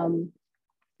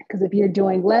 Because if you're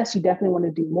doing less, you definitely want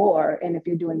to do more. And if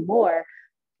you're doing more,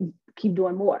 keep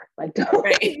doing more. Like, don't,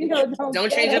 right.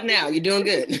 don't change up now. You're doing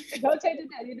good. Don't change it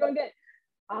now. You're doing good.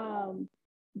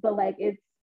 But like, it's,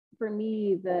 for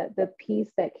me, the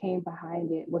piece that came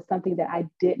behind it was something that I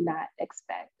did not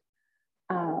expect.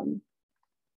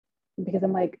 Because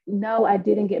I'm like, no, I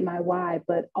didn't get my why,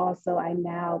 but also I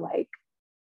now like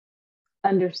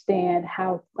understand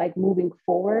how, like moving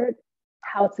forward,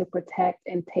 how to protect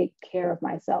and take care of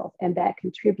myself. And that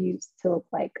contributes to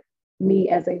like me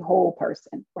as a whole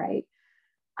person, right?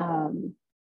 So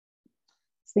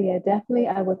yeah, definitely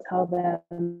I would tell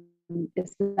them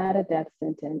it's not a death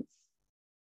sentence.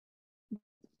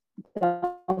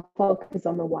 Don't focus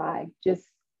on the why, just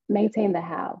maintain the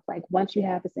how. Like once you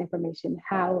have this information,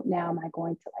 how now am I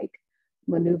going to like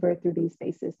maneuver through these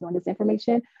spaces, knowing this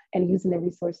information and using the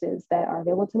resources that are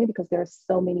available to me because there are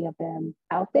so many of them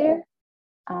out there.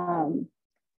 So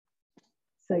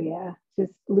yeah,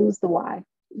 just lose the why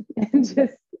and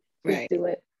just do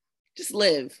it. Just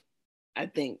live, I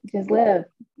think. Just live.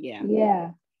 Yeah.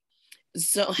 Yeah.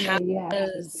 So how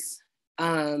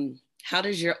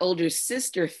does your older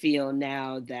sister feel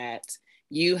now that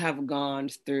you have gone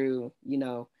through,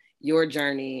 your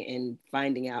journey and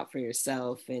finding out for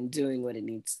yourself and doing what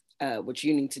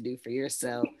you need to do for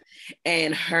yourself,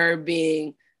 and her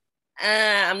being,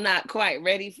 I'm not quite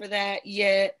ready for that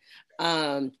yet?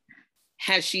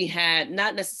 Has she had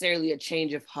not necessarily a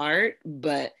change of heart,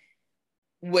 but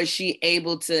was she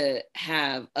able to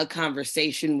have a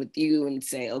conversation with you and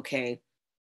say, okay,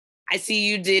 I see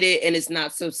you did it and it's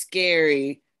not so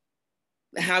scary.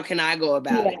 How can I go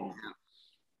about it now?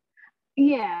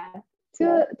 Yeah,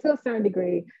 to a certain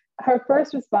degree. Her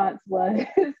first response was,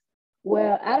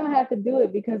 well, I don't have to do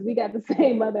it because we got the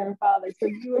same mother and father. So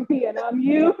you and me and I'm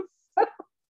you.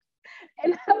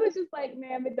 And I was just like,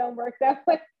 ma'am, it don't work that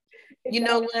way. It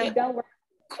don't work.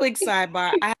 Quick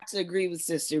sidebar, I have to agree with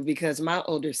sister because my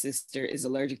older sister is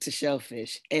allergic to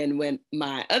shellfish. And when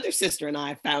my other sister and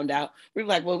I found out, we were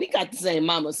like, well, we got the same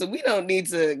mama, so we don't need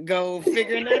to go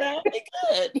figuring that out. We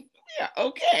good. Yeah,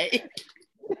 okay.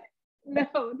 No,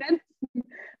 that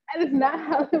is not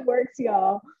how it works,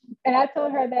 y'all. And I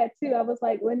told her that too. I was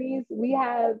like, Lenise, we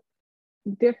have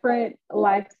different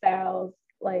lifestyles,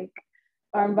 like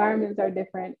our environments are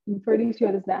different. I'm pretty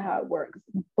sure that's not how it works.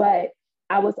 But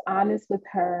I was honest with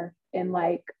her in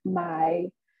like my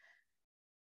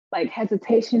like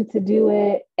hesitation to do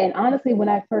it. And honestly, when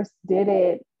I first did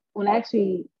it, when I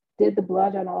actually did the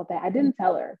blood and all of that, I didn't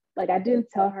tell her. Like I didn't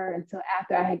tell her until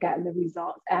after I had gotten the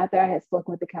results, after I had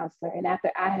spoken with the counselor, and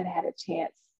after I had had a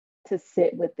chance to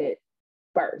sit with it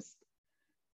first.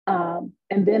 And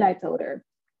then I told her.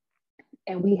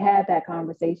 And we had that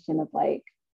conversation of like,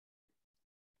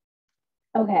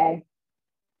 okay,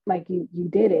 like you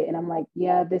did it. And I'm like,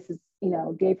 yeah, this is,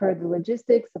 gave her the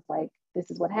logistics of like,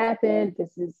 this is what happened.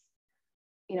 This is,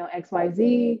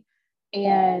 XYZ.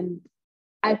 And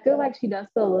I feel like she does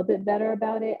feel a little bit better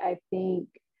about it. I think,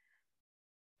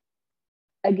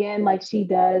 again, like she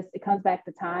does, it comes back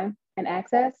to time and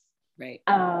access. Right.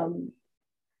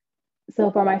 So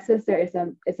for my sister,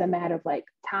 it's a matter of like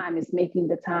time, is making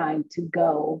the time to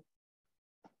go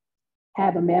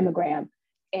have a mammogram.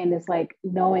 And it's like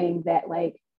knowing that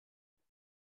like,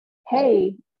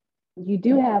 hey, you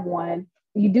do have one,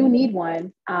 you do need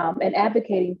one, and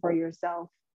advocating for yourself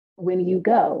when you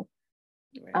go.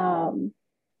 Right.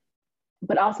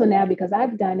 But also now, because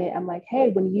I've done it, I'm like, hey,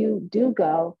 when you do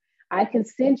go, I can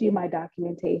send you my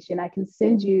documentation. I can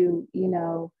send you, you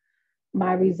know,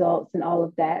 my results and all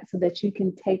of that so that you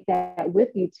can take that with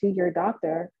you to your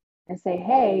doctor and say,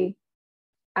 hey,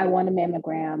 I want a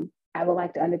mammogram. I would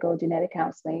like to undergo genetic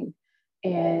counseling.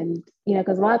 And, you know,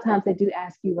 because a lot of times they do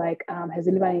ask you, like, has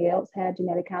anybody else had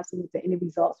genetic counseling? Is there any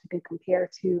results we can compare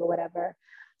to or whatever?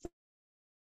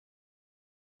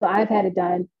 So I've had it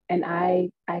done, and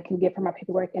I can give her my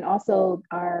paperwork. And also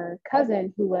our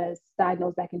cousin who was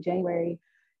diagnosed back in January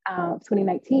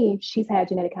 2019, she's had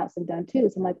genetic counseling done too.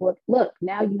 So I'm like, look,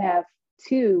 now you have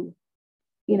two,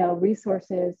 you know,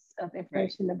 resources of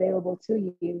information available to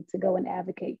you to go and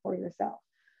advocate for yourself.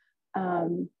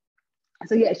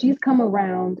 So yeah, she's come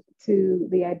around to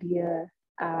the idea.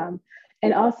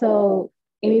 And also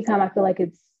anytime I feel like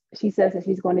she says that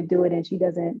she's going to do it and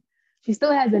she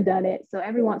still hasn't done it. So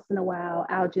every once in a while,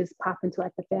 I'll just pop into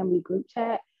like the family group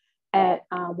chat at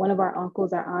one of our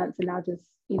uncles or aunts, and I'll just,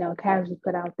 you know, casually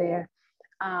put out there,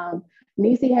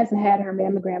 Niecy hasn't had her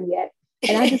mammogram yet.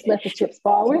 And I just let the chips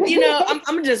fall. You know, I'm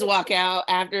gonna just walk out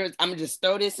after. I'm gonna just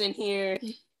throw this in here.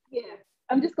 Yeah,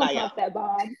 I'm just gonna toss that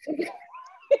bomb.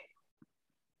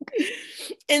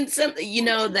 And some, you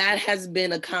know, that has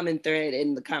been a common thread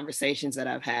in the conversations that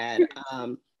I've had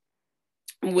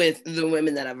with the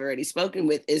women that I've already spoken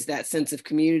with, is that sense of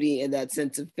community and that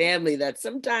sense of family, that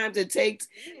sometimes it takes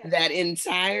that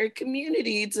entire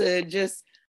community to just,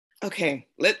 okay,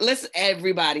 let's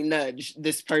everybody nudge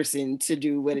this person to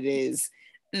do what it is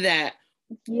that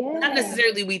not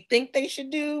necessarily we think they should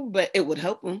do, but it would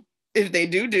help them if they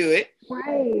do it.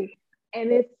 Right.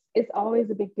 And it's always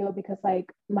a big deal because,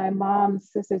 like, my mom's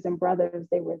sisters and brothers,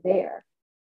 they were there.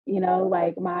 You know,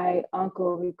 like my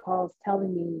uncle recalls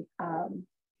telling me,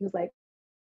 he was like,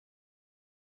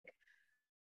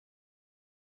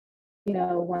 you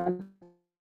know, one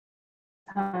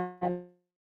time,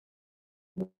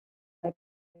 like,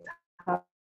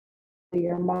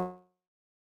 your mom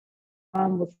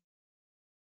was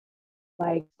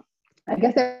like, I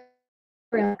guess they're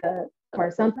like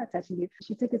or something touching you.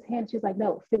 She took his hand. She was like,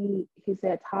 no, he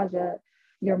said, Taja,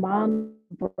 your mom's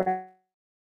breast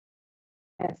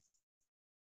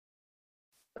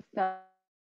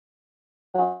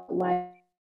felt like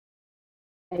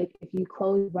if you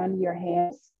run your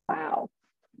hands, wow.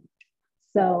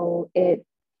 So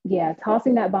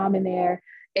tossing that bomb in there,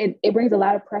 it brings a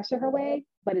lot of pressure her way,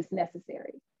 but it's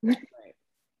necessary. Right.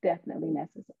 Definitely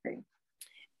necessary.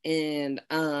 And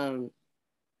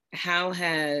how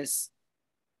has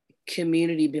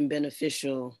community been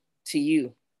beneficial to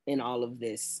you in all of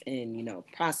this, and, you know,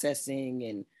 processing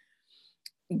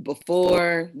and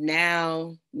before,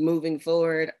 now, moving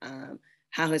forward?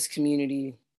 How has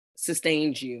community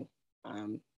sustained you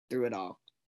through it all?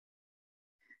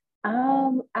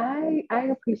 I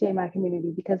appreciate my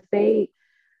community because they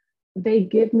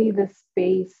give me the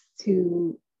space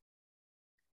to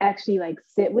actually like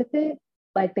sit with it.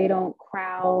 Like, they don't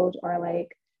crowd or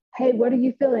like, hey, what are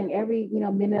you feeling every, you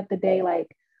know, minute of the day?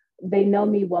 Like, they know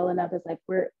me well enough. It's like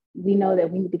we know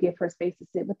that we need to give her space to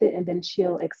sit with it, and then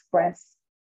she'll express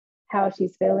how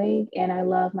she's feeling. And I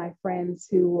love my friends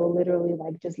who will literally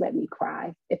like just let me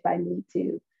cry if I need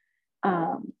to.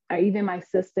 Or even my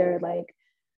sister, like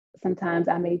sometimes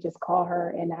I may just call her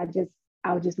and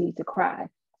I'll just need to cry,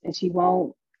 and she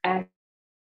won't ask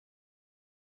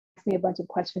me a bunch of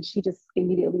questions. She just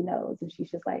immediately knows, and she's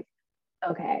just like,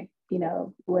 okay,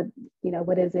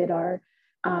 what is it? Or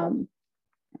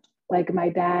like my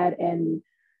dad and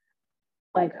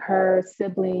like her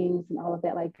siblings and all of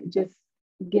that, like just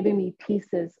giving me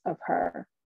pieces of her,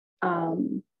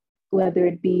 whether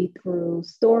it be through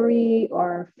story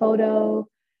or photo.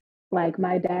 Like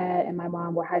my dad and my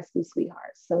mom were high school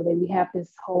sweethearts. So then we have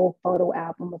this whole photo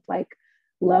album of like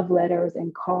love letters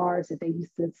and cards that they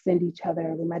used to send each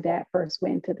other when my dad first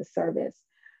went into the service.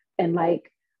 And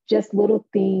like just little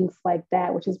things like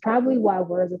that, which is probably why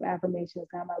words of affirmation is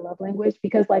not my love language,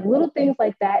 because like little things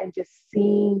like that and just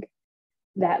seeing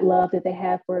that love that they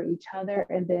have for each other.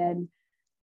 And then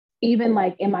even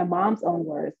like in my mom's own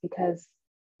words, because,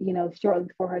 you know, shortly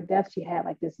before her death, she had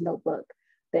like this notebook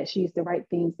that she used to write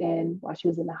things in while she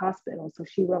was in the hospital. So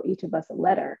she wrote each of us a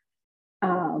letter.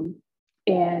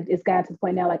 And it's gotten to the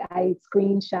point now, like I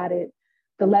screenshotted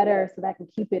the letter so that I can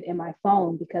keep it in my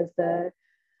phone, because the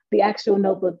actual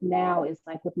notebook now is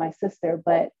like with my sister,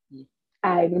 but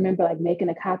I remember like making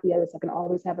a copy of it so I can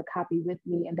always have a copy with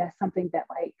me. And that's something that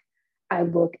like I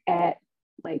look at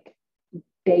like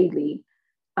daily.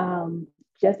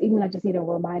 Just even I just need a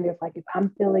reminder of like, if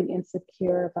I'm feeling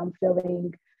insecure, if I'm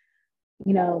feeling,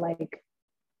 you know, like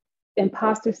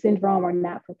imposter syndrome or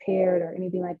not prepared or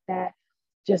anything like that,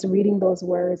 just reading those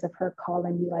words of her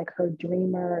calling me like her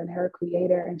dreamer and her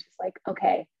creator, and just like,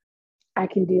 okay, I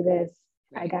can do this.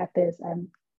 I got this.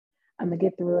 I'm gonna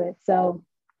get through it. So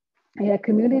yeah,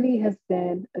 community has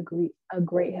been a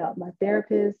great help. My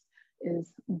therapist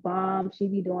is bomb. She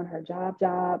be doing her job.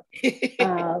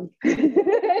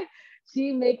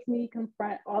 She makes me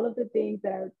confront all of the things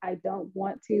that I don't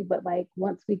want to, but like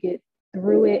once we get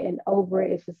through it and over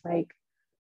it, it's just like,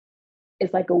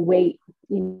 it's like a weight,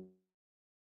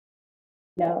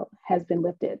 has been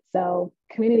lifted. So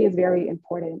community is very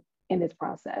important in this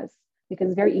process, because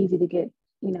it's very easy to get,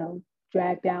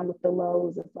 dragged down with the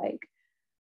lows of like,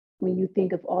 when you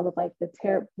think of all of like the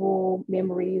terrible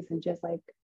memories and just like,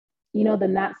 the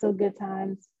not so good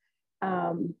times.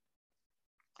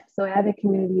 So having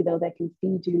community though, that can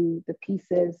feed you the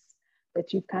pieces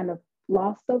that you've kind of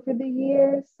lost over the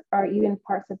years, or even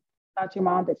parts about your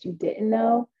mom that you didn't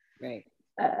know, right,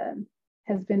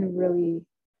 has been really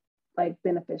like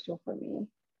beneficial for me.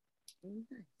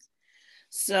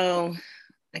 So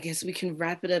I guess we can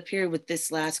wrap it up here with this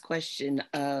last question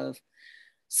of,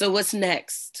 so what's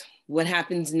next? What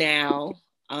happens now?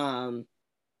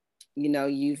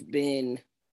 You've been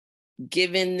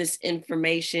given this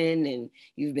information and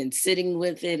you've been sitting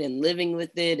with it and living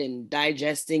with it and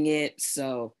digesting it.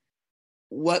 So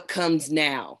what comes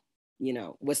now?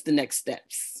 What's the next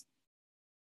steps?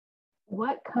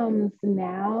 What comes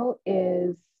now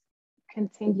is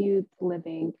continued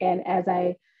living. And as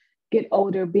I get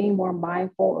older, being more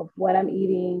mindful of what I'm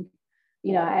eating.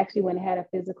 I actually went and had a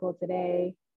physical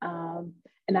today.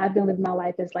 And I've been living my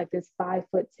life as like this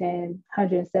 5'10",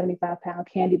 175-pound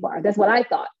candy bar. That's what I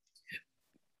thought.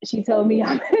 She told me,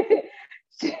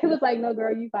 she was like, no,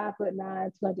 girl, you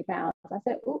 5'9", 200 pounds. I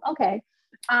said, ooh, okay.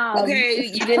 Okay,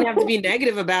 you didn't have to be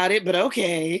negative about it, but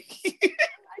okay. Okay.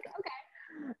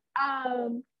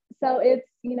 So it's,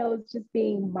 it's just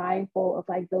being mindful of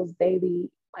like those daily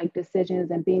like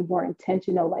decisions and being more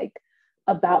intentional like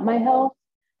about my health,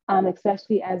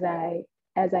 especially as I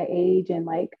age, and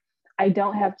like I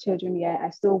don't have children yet. I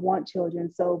still want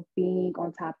children. So being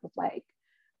on top of like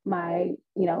my,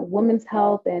 women's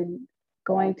health and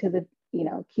going to the,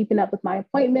 keeping up with my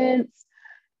appointments,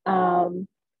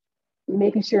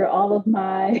 making sure all of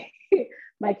my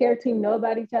my care team know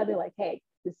about each other. Like, hey,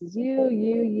 this is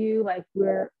you, like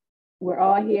we're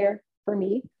all here for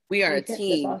me. We are a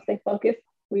team. Let's all stay focused.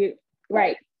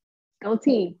 Go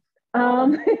team.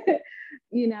 And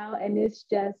it's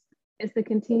the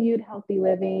continued healthy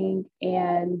living,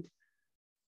 and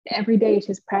every day it's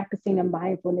just practicing a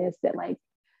mindfulness that like,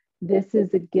 this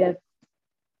is a gift,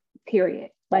 period.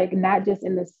 Like not just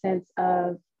in the sense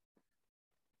of,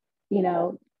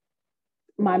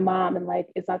 my mom and like,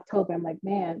 it's October. I'm like,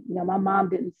 man, my mom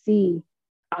didn't see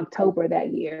October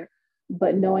that year,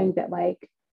 but knowing that like,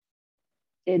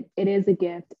 it is a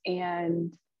gift,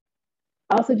 and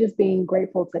also just being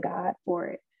grateful to God for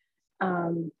it.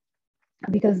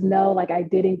 Because like I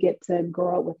didn't get to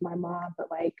grow up with my mom,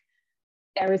 but like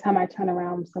every time I turn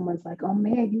around, someone's like, oh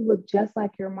man, you look just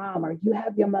like your mom, or you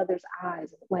have your mother's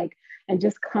eyes. Like, and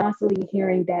just constantly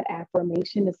hearing that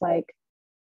affirmation is like,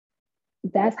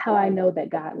 that's how I know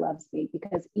that God loves me,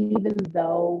 because even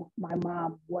though my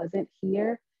mom wasn't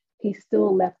here, he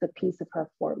still left a piece of her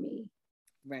for me.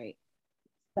 Right.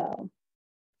 So,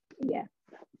 yeah.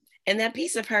 And that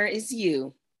piece of her is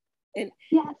you. And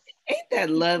yes. Ain't that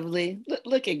lovely?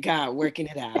 Look at God working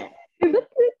it out.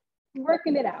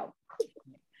 Working it out.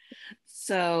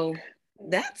 So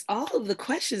that's all of the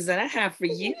questions that I have for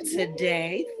you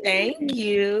today. Thank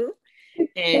you.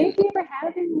 Thank you for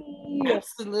having me.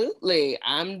 Absolutely.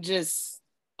 I'm just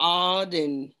awed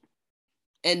and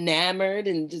enamored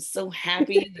and just so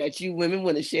happy that you women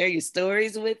want to share your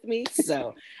stories with me.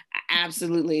 So I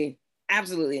absolutely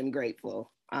am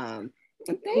grateful. Thank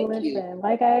you.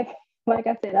 Like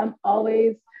I said, I'm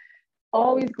always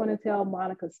going to tell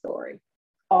Monica's story.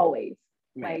 Always.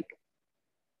 Right. Like,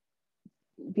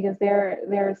 because there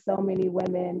are so many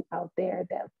women out there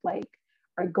that like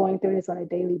are going through this on a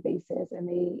daily basis, and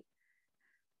they,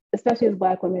 especially as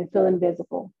Black women, feel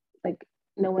invisible. Like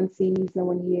no one sees, no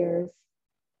one hears.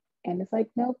 And it's like,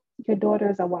 nope, your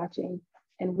daughters are watching,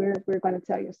 and we're going to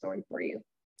tell your story for you.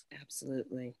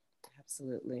 Absolutely.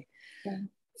 Yeah.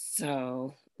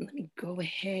 So let me go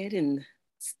ahead and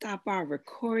stop our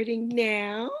recording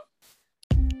now.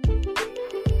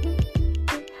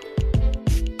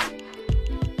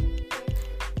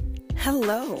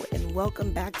 Hello, and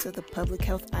welcome back to the Public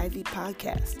Health Ivy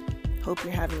podcast. Hope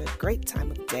you're having a great time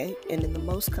of day and in the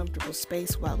most comfortable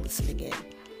space while listening in.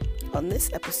 On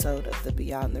this episode of the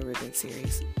Beyond the Ribbon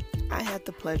series, I had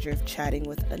the pleasure of chatting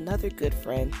with another good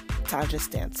friend, Taja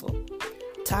Stansel.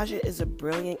 Taja is a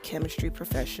brilliant chemistry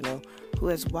professional who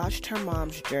has watched her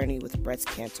mom's journey with breast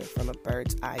cancer from a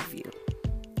bird's eye view.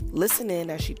 Listen in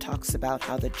as she talks about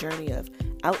how the journey of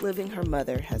outliving her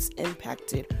mother has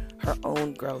impacted her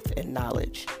own growth and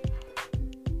knowledge.